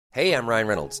Hey, I'm Ryan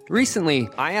Reynolds. Recently,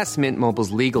 I asked Mint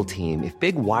Mobile's legal team if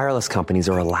big wireless companies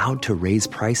are allowed to raise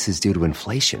prices due to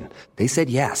inflation. They said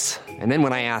yes. And then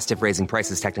when I asked if raising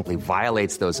prices technically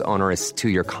violates those onerous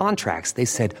two-year contracts, they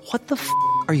said, "What the f***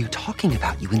 are you talking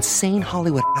about, you insane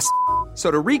Hollywood ass?" So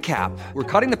to recap, we're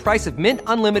cutting the price of Mint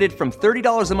Unlimited from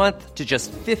 $30 a month to just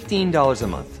 $15 a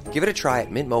month. Give it a try at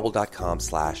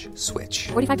mintmobile.com/switch.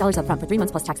 $45 up front for 3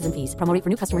 months plus taxes and fees. Promo rate for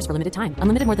new customers for limited time.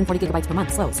 Unlimited more than 40 gigabytes per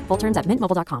month. Slows full terms at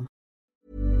mintmobile.com.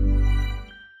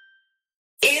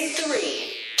 In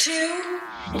 3, 2,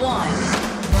 1.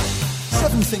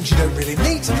 7 things you don't really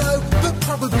need to know, but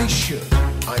probably should.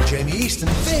 I'm Jamie East, and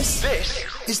this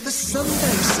is the Sunday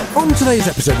 7. On today's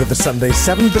episode of the Sunday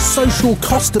 7, the social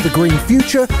cost of the green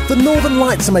future, the Northern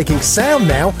Lights are making sound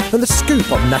now, and the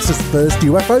scoop on NASA's first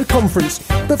UFO conference.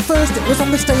 But first, it was on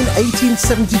this day in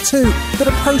 1872 that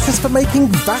a process for making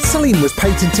Vaseline was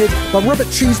patented by Robert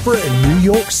Cheeseborough in New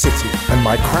York City. And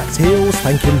my cracked heels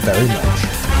thank him very much.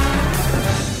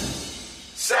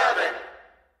 7.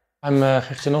 I'm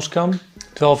Gertjan Oskam.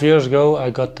 12 years ago I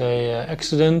got an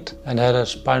accident and had a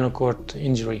spinal cord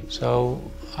injury, so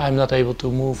I'm not able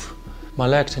to move my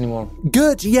legs anymore.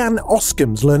 Gert-Jan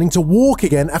Oskam's learning to walk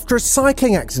again after a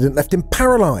cycling accident left him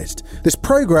paralysed. This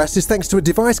progress is thanks to a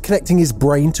device connecting his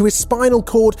brain to his spinal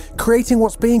cord, creating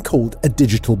what's being called a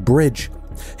digital bridge.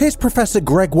 Here's Professor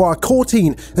Grégoire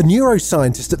Courtine, a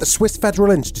neuroscientist at the Swiss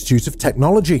Federal Institute of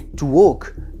Technology. To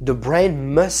walk, the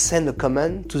brain must send a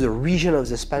command to the region of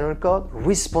the spinal cord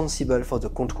responsible for the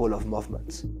control of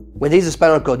movements. When there is a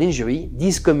spinal cord injury,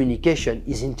 this communication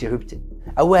is interrupted.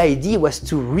 Our idea was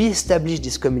to re-establish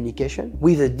this communication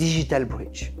with a digital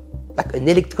bridge, like an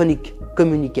electronic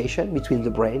communication between the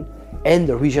brain and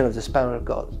the region of the spinal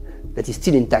cord that is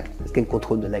still intact, that can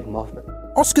control the leg movement.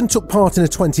 Oskan took part in a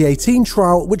 2018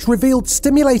 trial which revealed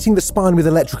stimulating the spine with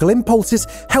electrical impulses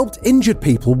helped injured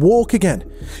people walk again.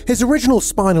 His original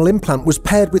spinal implant was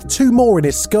paired with 2 more in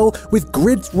his skull with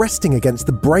grids resting against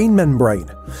the brain membrane.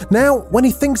 Now, when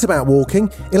he thinks about walking,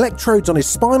 electrodes on his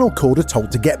spinal cord are told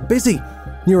to get busy.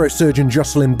 Neurosurgeon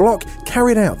Jocelyn Bloch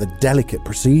carried out the delicate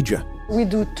procedure. We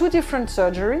do 2 different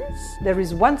surgeries. There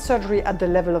is one surgery at the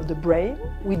level of the brain.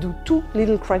 We do 2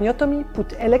 little craniotomy,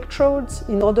 put electrodes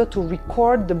in order to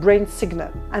record the brain signal.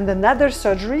 And another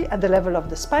surgery at the level of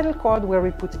the spinal cord where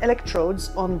we put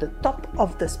electrodes on the top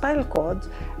of the spinal cord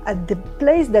at the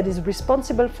place that is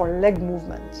responsible for leg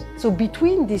movement. So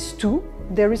between these 2,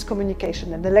 there is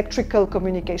communication, an electrical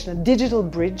communication, a digital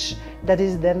bridge that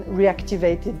is then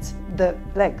reactivated the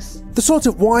legs. The sort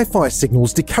of Wi-Fi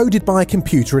signals decoded by a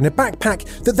computer in a backpack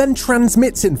that then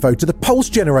transmits info to the pulse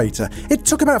generator. It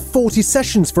took about 40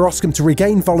 sessions for Oskam to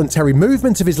regain voluntary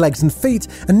movement of his legs and feet,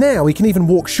 and now he can even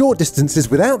walk short distances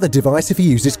without the device if he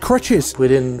uses crutches.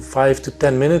 Within 5 to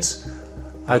 10 minutes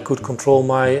I could control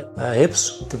my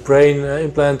hips. The brain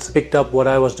implant picked up what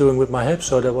I was doing with my hips,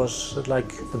 so that was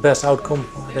like the best outcome,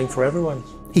 I think, for everyone.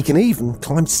 He can even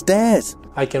climb stairs.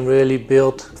 I can really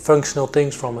build functional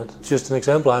things from it. Just an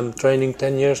example, I'm training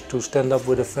 10 years to stand up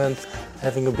with a friend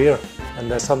having a beer, and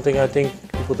that's something I think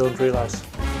people don't realize.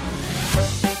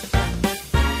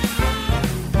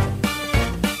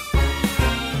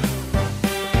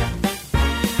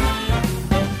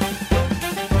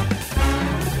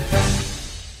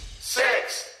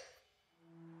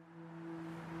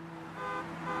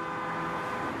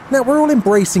 Now, we're all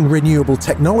embracing renewable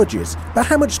technologies, but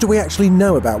how much do we actually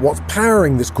know about what's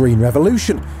powering this green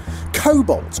revolution?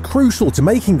 Cobalt's crucial to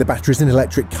making the batteries in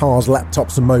electric cars,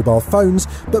 laptops and mobile phones,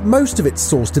 but most of it's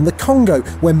sourced in the Congo,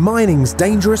 where mining's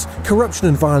dangerous, corruption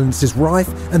and violence is rife,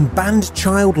 and banned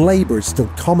child labour is still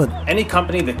common. Any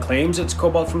company that claims its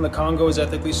cobalt from the Congo is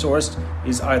ethically sourced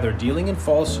is either dealing in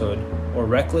falsehood or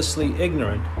recklessly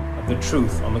ignorant of the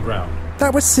truth on the ground.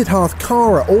 That was Siddharth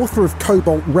Kara, author of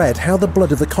Cobalt Red, How the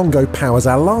Blood of the Congo Powers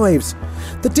Our Lives.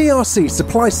 The DRC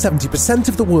supplies 70%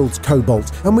 of the world's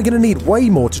cobalt, and we're going to need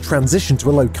way more to transition to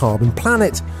a low-carbon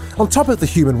planet. On top of the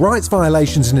human rights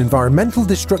violations and environmental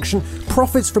destruction,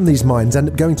 profits from these mines end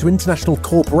up going to international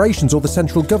corporations or the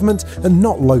central government and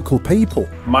not local people.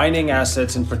 Mining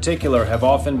assets in particular have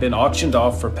often been auctioned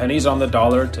off for pennies on the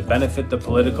dollar to benefit the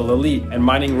political elite, and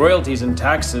mining royalties and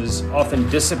taxes often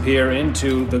disappear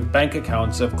into the bank accounts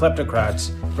of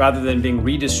kleptocrats rather than being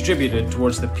redistributed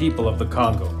towards the people of the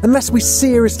Congo. Unless we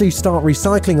seriously start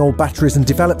recycling old batteries and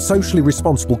develop socially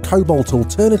responsible cobalt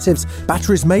alternatives,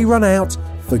 batteries may run out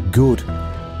for good.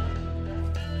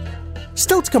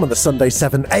 Still to come on the Sunday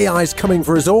 7, AI's coming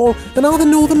for us all, and are the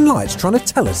Northern Lights trying to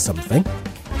tell us something?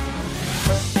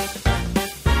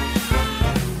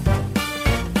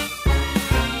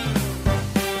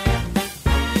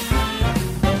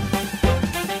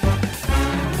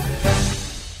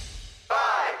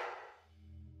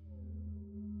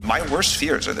 My worst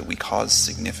fears are that we,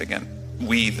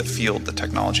 the field, the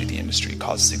technology, the industry,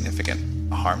 cause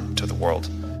significant harm to the world.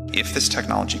 If this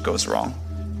technology goes wrong,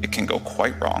 it can go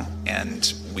quite wrong,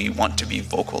 and we want to be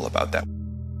vocal about that.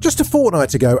 Just a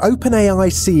fortnight ago, OpenAI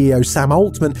CEO Sam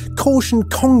Altman cautioned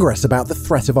Congress about the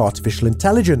threat of artificial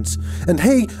intelligence. And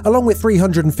he, along with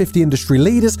 350 industry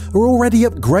leaders, are already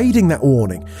upgrading that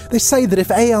warning. They say that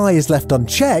if AI is left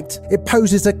unchecked, it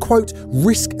poses a, quote,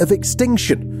 risk of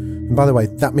extinction. And by the way,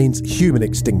 that means human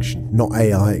extinction, not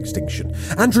AI extinction.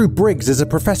 Andrew Briggs is a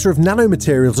professor of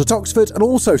nanomaterials at Oxford and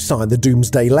also signed the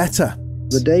Doomsday letter.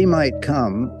 The day might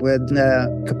come when their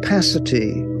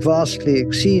capacity vastly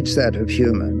exceeds that of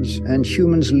humans, and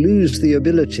humans lose the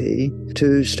ability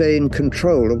to stay in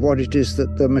control of what it is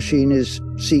that the machine is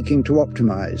seeking to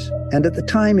optimize. And at the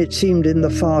time, it seemed in the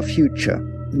far future.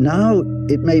 Now,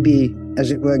 it may be,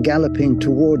 as it were, galloping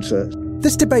towards us.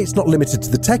 This debate's not limited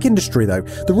to the tech industry, though.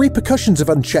 The repercussions of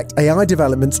unchecked AI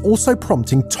developments also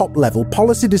prompting top-level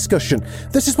policy discussion.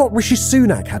 This is what Rishi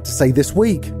Sunak had to say this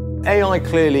week. AI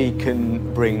clearly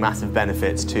can bring massive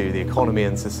benefits to the economy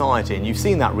and society, and you've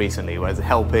seen that recently, where it's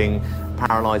helping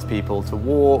paralysed people to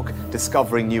walk,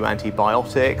 discovering new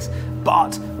antibiotics,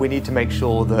 but we need to make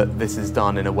sure that this is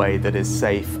done in a way that is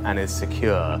safe and is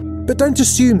secure. But don't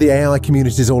assume the AI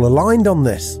community is all aligned on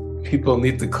this. People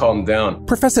need to calm down.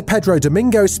 Professor Pedro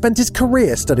Domingo spent his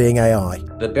career studying AI.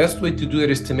 The best way to do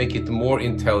it is to make it more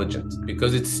intelligent,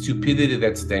 because it's stupidity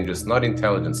that's dangerous, not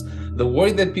intelligence. The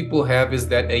worry that people have is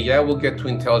that AI will get too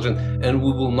intelligent and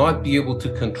we will not be able to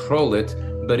control it,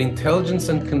 but intelligence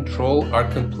and control are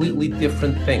completely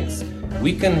different things.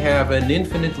 We can have an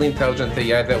infinitely intelligent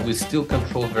AI that we still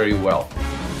control very well.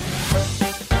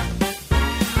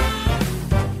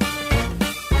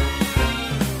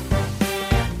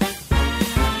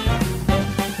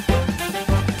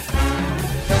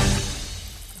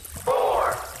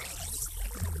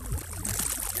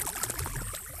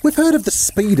 We've heard of the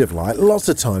speed of light lots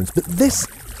of times, but this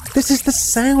is the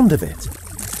sound of it.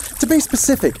 To be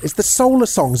specific, it's the solar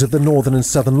songs of the northern and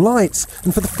southern lights,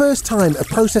 and for the first time, a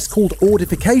process called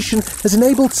audification has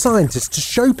enabled scientists to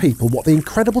show people what the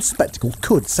incredible spectacle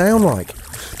could sound like.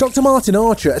 Dr. Martin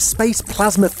Archer, a space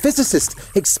plasma physicist,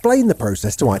 explained the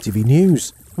process to ITV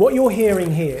News. What you're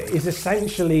hearing here is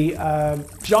essentially a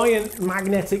giant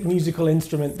magnetic musical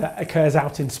instrument that occurs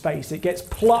out in space. It gets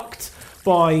plucked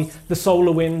by the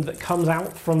solar wind that comes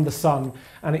out from the sun,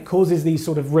 and it causes these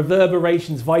sort of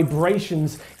reverberations,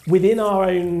 vibrations within our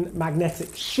own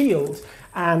magnetic shield.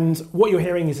 And what you're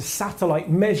hearing is a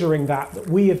satellite measuring that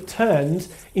we have turned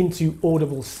into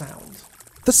audible sound.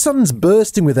 The sun's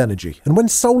bursting with energy, and when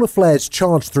solar flares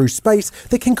charge through space,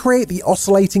 they can create the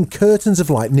oscillating curtains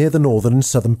of light near the northern and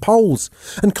southern poles.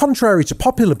 And contrary to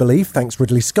popular belief, thanks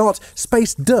Ridley Scott,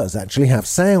 space does actually have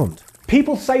sound.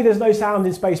 People say there's no sound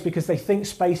in space because they think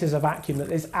space is a vacuum,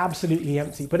 that it's absolutely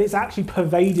empty, but it's actually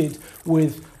pervaded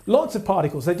with lots of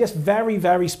particles. They're just very,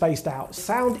 very spaced out.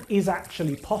 Sound is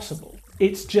actually possible.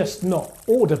 It's just not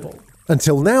audible.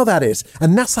 Until now, that is,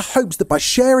 and NASA hopes that by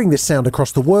sharing this sound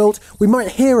across the world, we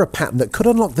might hear a pattern that could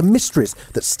unlock the mysteries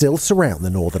that still surround the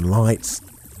Northern Lights.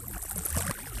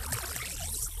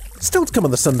 Still to come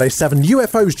on the Sunday 7,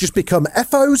 UFOs just become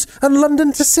FOs, and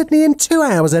London to Sydney in 2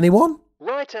 hours, anyone?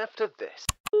 Right after this.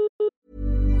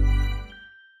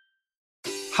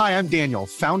 Hi, I'm Daniel,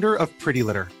 founder of Pretty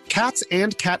Litter. Cats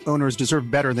and cat owners deserve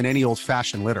better than any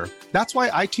old-fashioned litter. That's why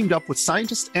I teamed up with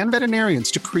scientists and veterinarians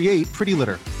to create Pretty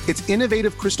Litter. Its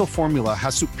innovative crystal formula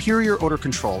has superior odor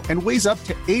control and weighs up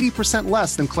to 80%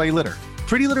 less than clay litter.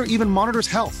 Pretty Litter even monitors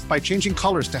health by changing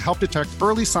colors to help detect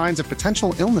early signs of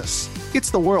potential illness. It's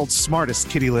the world's smartest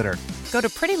kitty litter. Go to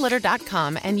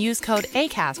prettylitter.com and use code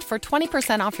ACAST for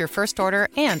 20% off your first order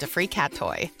and a free cat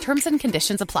toy. Terms and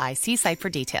conditions apply. See site for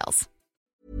details.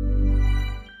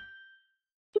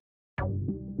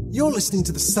 You're listening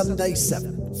to the Sunday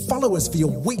 7. Follow us for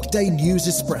your weekday news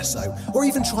espresso, or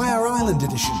even try our Ireland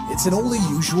edition. It's in all the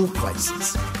usual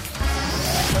places.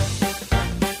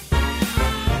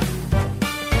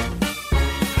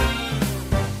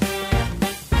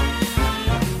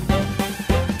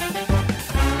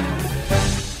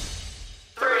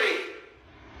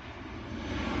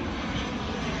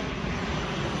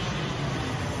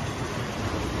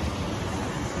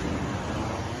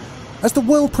 As the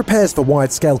world prepares for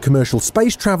wide-scale commercial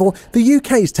space travel, the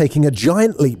UK is taking a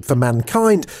giant leap for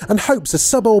mankind and hopes a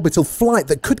suborbital flight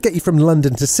that could get you from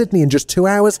London to Sydney in just 2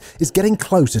 hours is getting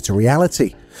closer to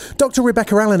reality. Dr.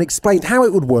 Rebecca Allen explained how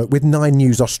it would work with 9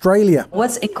 News Australia.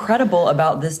 What's incredible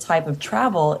about this type of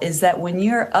travel is that when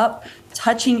you're up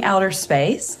touching outer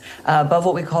space above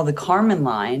what we call the Kármán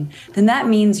line, then that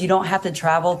means you don't have to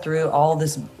travel through all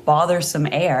this bothersome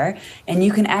air, and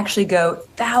you can actually go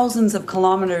thousands of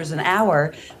kilometers an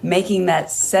hour, making that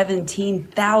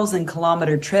 17,000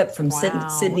 kilometer trip from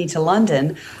Sydney to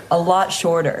London a lot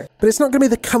shorter. But it's not going to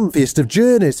be the comfiest of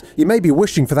journeys. You may be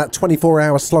wishing for that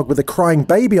 24-hour slog with a crying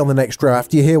baby on the next row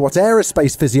after you hear what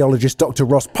aerospace physiologist Dr.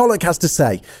 Ross Pollock has to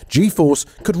say. G-force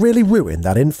could really ruin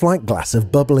that in-flight glass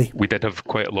of bubbly. We did have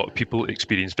quite a lot of people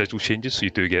experience visual changes, so you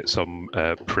do get some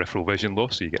peripheral vision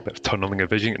loss, so you get a bit of tunneling of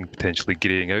vision and potentially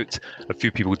greying out. A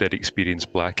few people did experience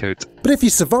blackout. But if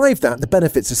you survive that, the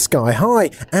benefits are sky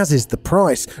high, as is the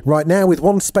price. Right now, with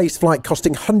one space flight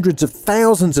costing hundreds of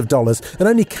thousands of dollars and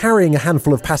only carrying a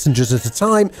handful of passengers at a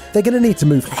time, they're going to need to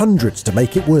move hundreds to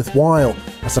make it worthwhile.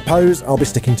 I suppose I'll be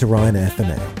sticking to Ryanair for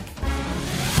now.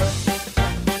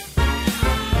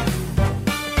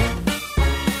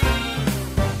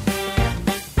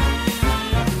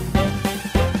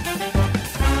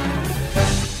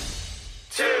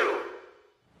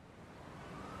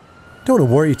 Don't want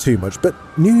to worry too much, but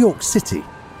New York City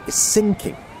is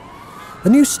sinking. A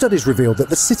new study's revealed that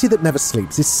the city that never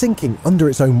sleeps is sinking under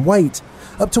its own weight.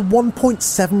 Up to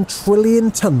 1.7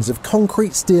 trillion tonnes of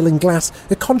concrete, steel and glass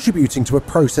are contributing to a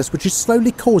process which is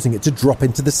slowly causing it to drop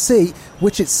into the sea,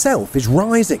 which itself is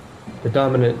rising. The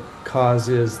dominant cause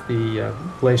is the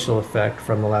glacial effect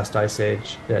from the last ice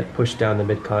age that pushed down the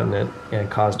mid-continent and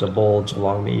caused a bulge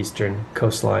along the eastern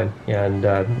coastline. And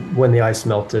when the ice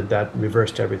melted, that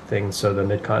reversed everything, so the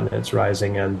mid-continent's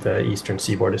rising and the eastern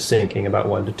seaboard is sinking about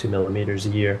 1 to 2 millimeters a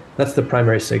year. That's the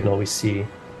primary signal we see.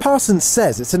 Parsons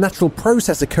says it's a natural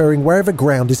process occurring wherever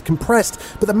ground is compressed,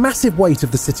 but the massive weight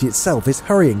of the city itself is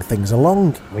hurrying things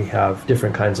along. We have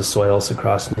different kinds of soils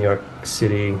across New York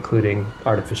City, including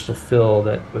artificial fill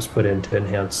that was put in to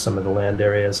enhance some of the land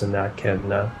areas, and that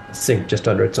can sink just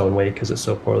under its own weight because it's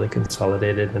so poorly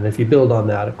consolidated. And if you build on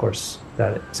that, of course,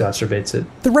 that exacerbates it.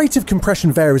 The rate of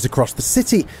compression varies across the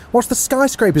city. Whilst the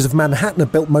skyscrapers of Manhattan are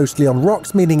built mostly on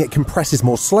rocks, meaning it compresses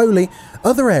more slowly,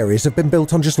 other areas have been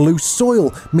built on just loose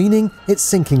soil, meaning it's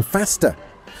sinking faster.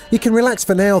 You can relax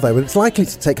for now though, but it's likely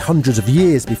to take hundreds of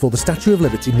years before the Statue of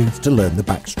Liberty needs to learn the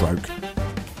backstroke.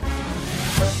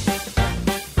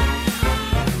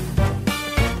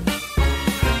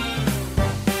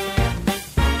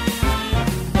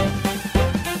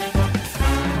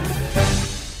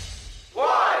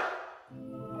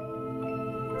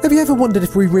 Have you ever wondered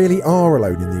if we really are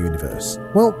alone in the universe?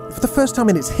 Well, for the first time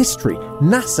in its history,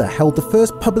 NASA held the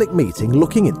first public meeting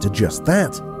looking into just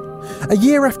that. A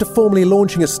year after formally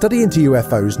launching a study into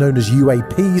UFOs known as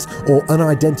UAPs, or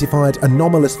Unidentified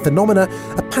Anomalous Phenomena,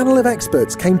 a panel of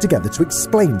experts came together to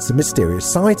explain some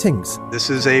mysterious sightings. This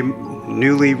is a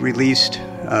newly released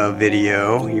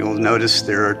video. You'll notice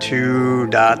there are 2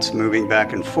 dots moving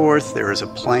back and forth. There is a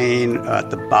plane at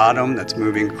the bottom that's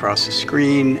moving across the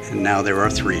screen, and now there are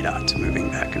 3 dots moving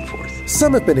back and forth.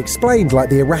 Some have been explained, like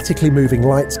the erratically moving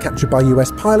lights captured by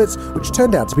US pilots, which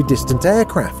turned out to be distant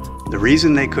aircraft. The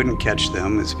reason they couldn't catch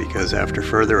them is because after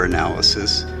further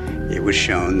analysis, it was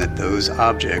shown that those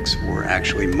objects were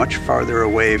actually much farther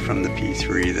away from the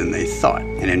P3 than they thought.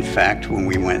 And in fact, when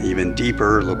we went even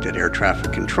deeper, looked at air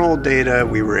traffic control data,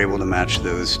 we were able to match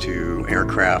those to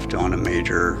aircraft on a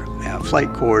major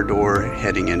flight corridor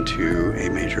heading into a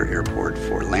major airport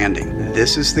for landing.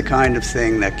 This is the kind of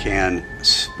thing that can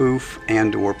spoof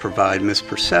and or provide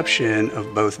misperception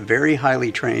of both very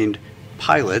highly trained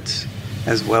pilots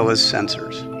as well as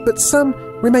sensors. But some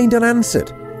remained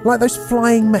unanswered, like those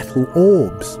flying metal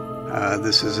orbs.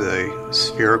 This is a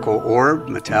spherical orb,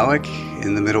 metallic,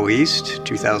 in the Middle East,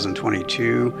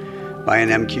 2022, by an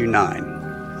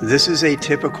MQ-9. This is a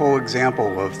typical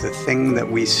example of the thing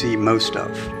that we see most of.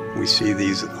 We see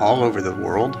these all over the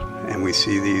world, and we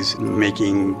see these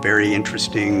making very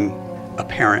interesting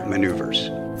apparent maneuvers.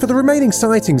 For the remaining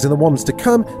sightings and the ones to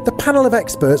come, the panel of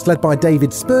experts led by David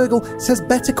Spergel says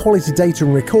better quality data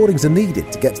and recordings are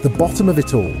needed to get to the bottom of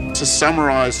it all. To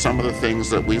summarize some of the things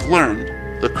that we've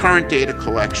learned, the current data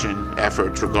collection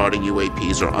efforts regarding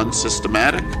UAPs are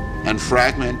unsystematic and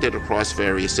fragmented across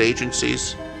various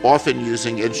agencies, often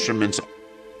using instruments.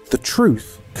 The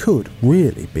truth could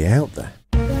really be out there.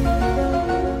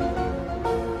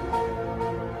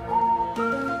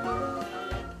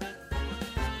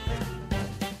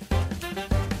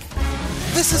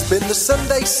 This has been the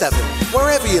Sunday 7.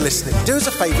 Wherever you're listening, do us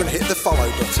a favour and hit the follow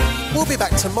button. We'll be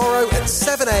back tomorrow at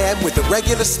 7 a.m. with the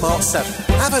regular Smart 7.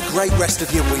 Have a great rest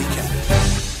of your weekend.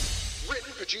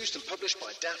 Written, produced and published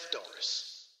by Daft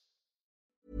Doris.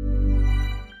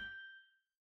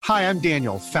 Hi, I'm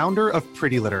Daniel, founder of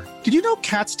Pretty Litter. Did you know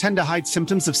cats tend to hide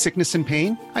symptoms of sickness and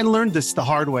pain? I learned this the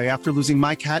hard way after losing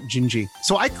my cat, Gingy.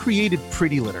 So I created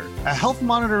Pretty Litter, a health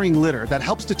monitoring litter that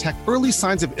helps detect early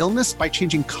signs of illness by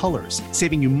changing colors,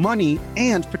 saving you money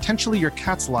and potentially your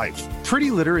cat's life.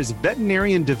 Pretty Litter is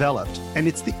veterinarian developed, and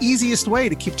it's the easiest way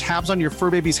to keep tabs on your fur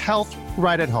baby's health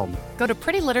right at home. Go to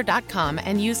prettylitter.com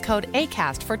and use code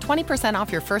ACAST for 20%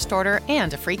 off your first order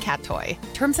and a free cat toy.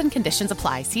 Terms and conditions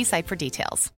apply. See site for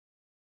details.